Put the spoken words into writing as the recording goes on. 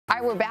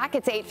right, we're back.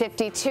 It's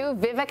 8:52.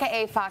 Vivica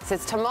A.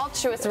 Fox's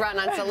tumultuous run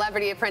on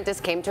Celebrity Apprentice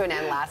came to an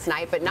end last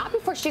night, but not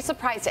before she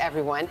surprised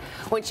everyone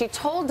when she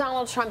told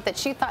Donald Trump that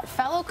she thought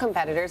fellow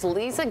competitors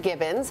Lisa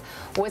Gibbons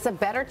was a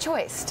better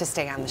choice to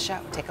stay on the show.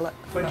 Take a look.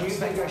 But do you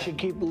think I should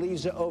keep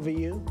Lisa over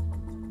you?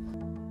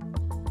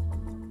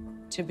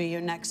 To be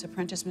your next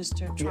apprentice,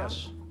 Mr. Trump?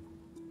 Yes.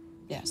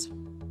 Yes.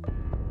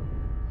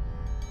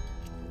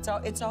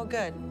 It's all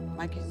good.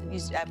 Like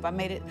I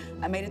made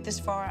it this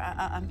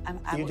far.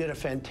 You did a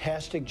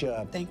fantastic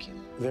job. Thank you.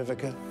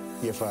 Vivica,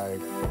 you're fired.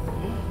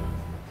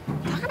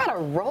 Talk about a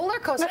roller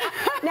coaster.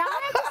 Now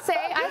I have to say,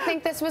 I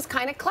think this was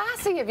kind of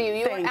classy of you.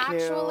 You were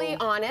actually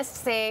honest,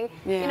 saying,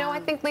 you know, I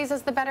think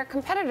Lisa's the better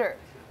competitor.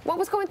 What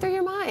was going through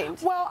your mind?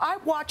 Well, I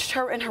watched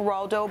her and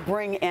Geraldo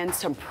bring in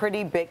some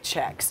pretty big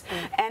checks.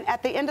 And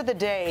at the end of the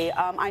day,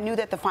 I knew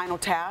that the final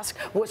task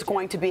was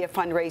going to be a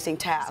fundraising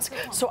task.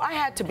 So I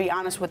had to be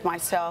honest with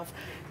myself.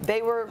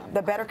 They were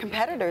the better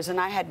competitors, and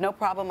I had no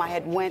problem. I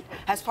had went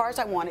as far as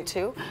I wanted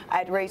to. I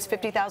had raised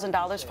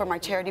 $50,000 for my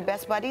charity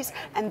Best Buddies,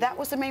 and that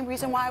was the main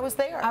reason why I was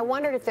there. I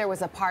wondered if there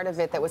was a part of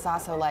it that was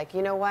also like,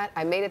 you know what?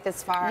 I made it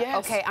this far.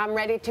 Yes. Okay, I'm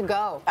ready to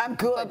go. I'm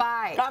good.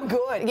 Bye-bye. I'm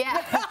good. Yeah.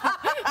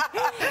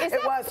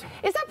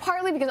 Is that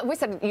partly because we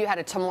said you had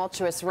a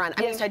tumultuous run?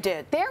 Yes, I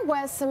did. There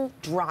was some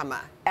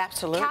drama.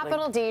 Absolutely.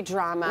 Capital D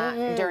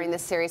drama during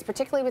this series,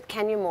 particularly with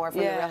Kenya Moore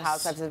from the Real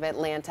Housewives of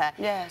Atlanta.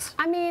 Yes.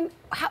 I mean,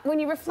 when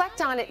you reflect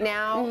on it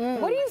now,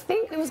 what do you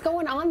think was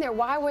going on there?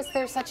 Why was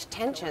there such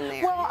tension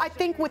there? Well, I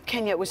think with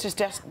Kenya, it was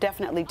just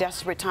definitely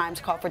desperate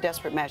times call for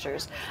desperate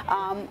measures.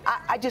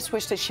 I just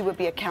wish that she would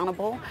be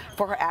accountable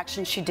for her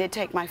actions. She did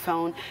take my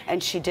phone,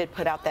 and she did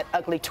put out that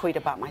ugly tweet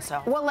about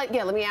myself. Well, let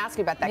me ask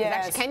you about that.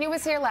 Yes. Actually, Kenya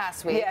was here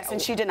last week. Yes,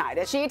 and she denied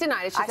it. She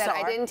denied it. She said,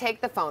 I didn't take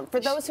the phone. For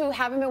those who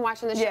haven't been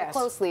watching the show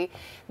closely,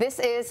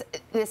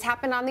 this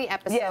happened on the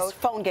episode. Yes,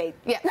 PhoneGate.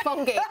 Yeah,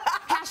 PhoneGate.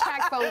 Hashtag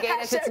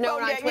PhoneGate, as it's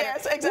known on Twitter.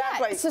 Yes,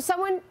 exactly. Yeah, so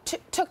someone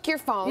took your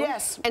phone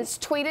and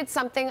tweeted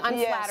something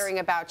unflattering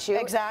about you.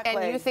 Exactly.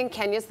 And you think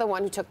Kenya's the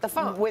one who took the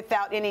phone.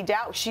 Without any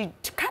doubt. She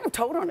kind of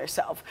told on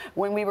herself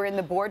when we were in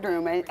the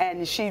boardroom,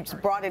 and she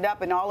brought it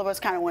up, and all of us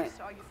kind of went.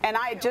 And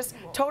I had just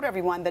told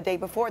everyone the day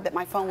before that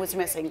my phone was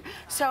missing.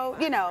 So,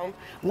 you know,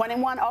 1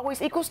 and 1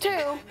 always equals 2.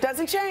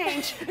 Doesn't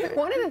change.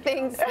 One of the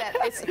things that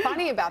is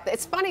funny about that,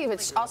 it's funny, but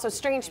it's also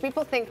strange.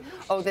 People think,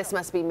 oh, this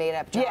must be made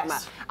up drama.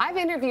 Yes. I've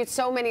interviewed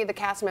so many of the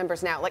cast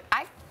members now. Like,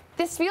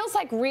 this feels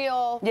like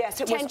real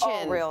Yes, it tension. was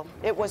all real.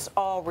 It was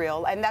all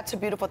real. And that's a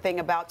beautiful thing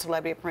about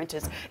Celebrity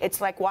Apprentice.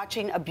 It's like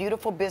watching a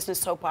beautiful business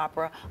soap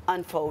opera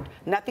unfold.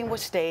 Nothing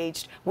was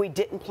staged. We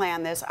didn't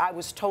plan this. I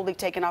was totally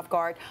taken off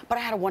guard, but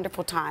I had a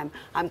wonderful time.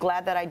 I'm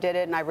glad that I did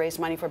it, and I raised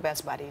money for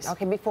Best Buddies.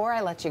 Okay, before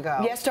I let you go.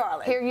 Yes,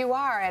 darling. Here you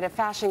are at a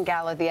fashion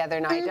gala the other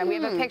night, and we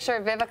have a picture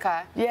of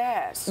Vivica.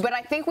 Yes. But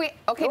I think we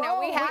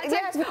we had to.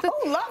 Yes.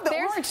 Oh, love the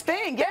orange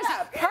thing. Yes,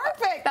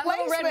 perfect that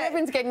placement. little red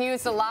ribbon's getting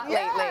used a lot lately.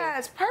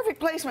 Yes, perfect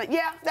placement.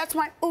 Yeah, that's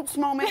my oops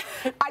moment.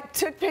 I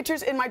took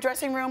pictures in my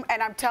dressing room,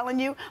 and I'm telling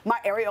you, my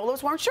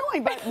areolas weren't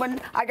showing. But when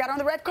I got on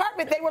the red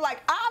carpet, they were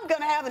like, I'm going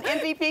to have an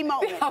MVP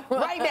moment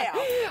right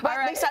now. But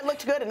at least I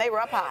looked good, and they were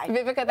up high.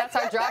 Vivica, that's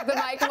our drop the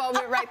mic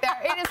moment right there.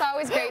 It is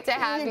always great to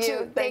have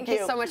you. Thank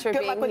you so much for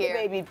being here. Good luck with the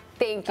baby.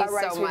 Thank you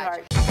so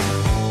much.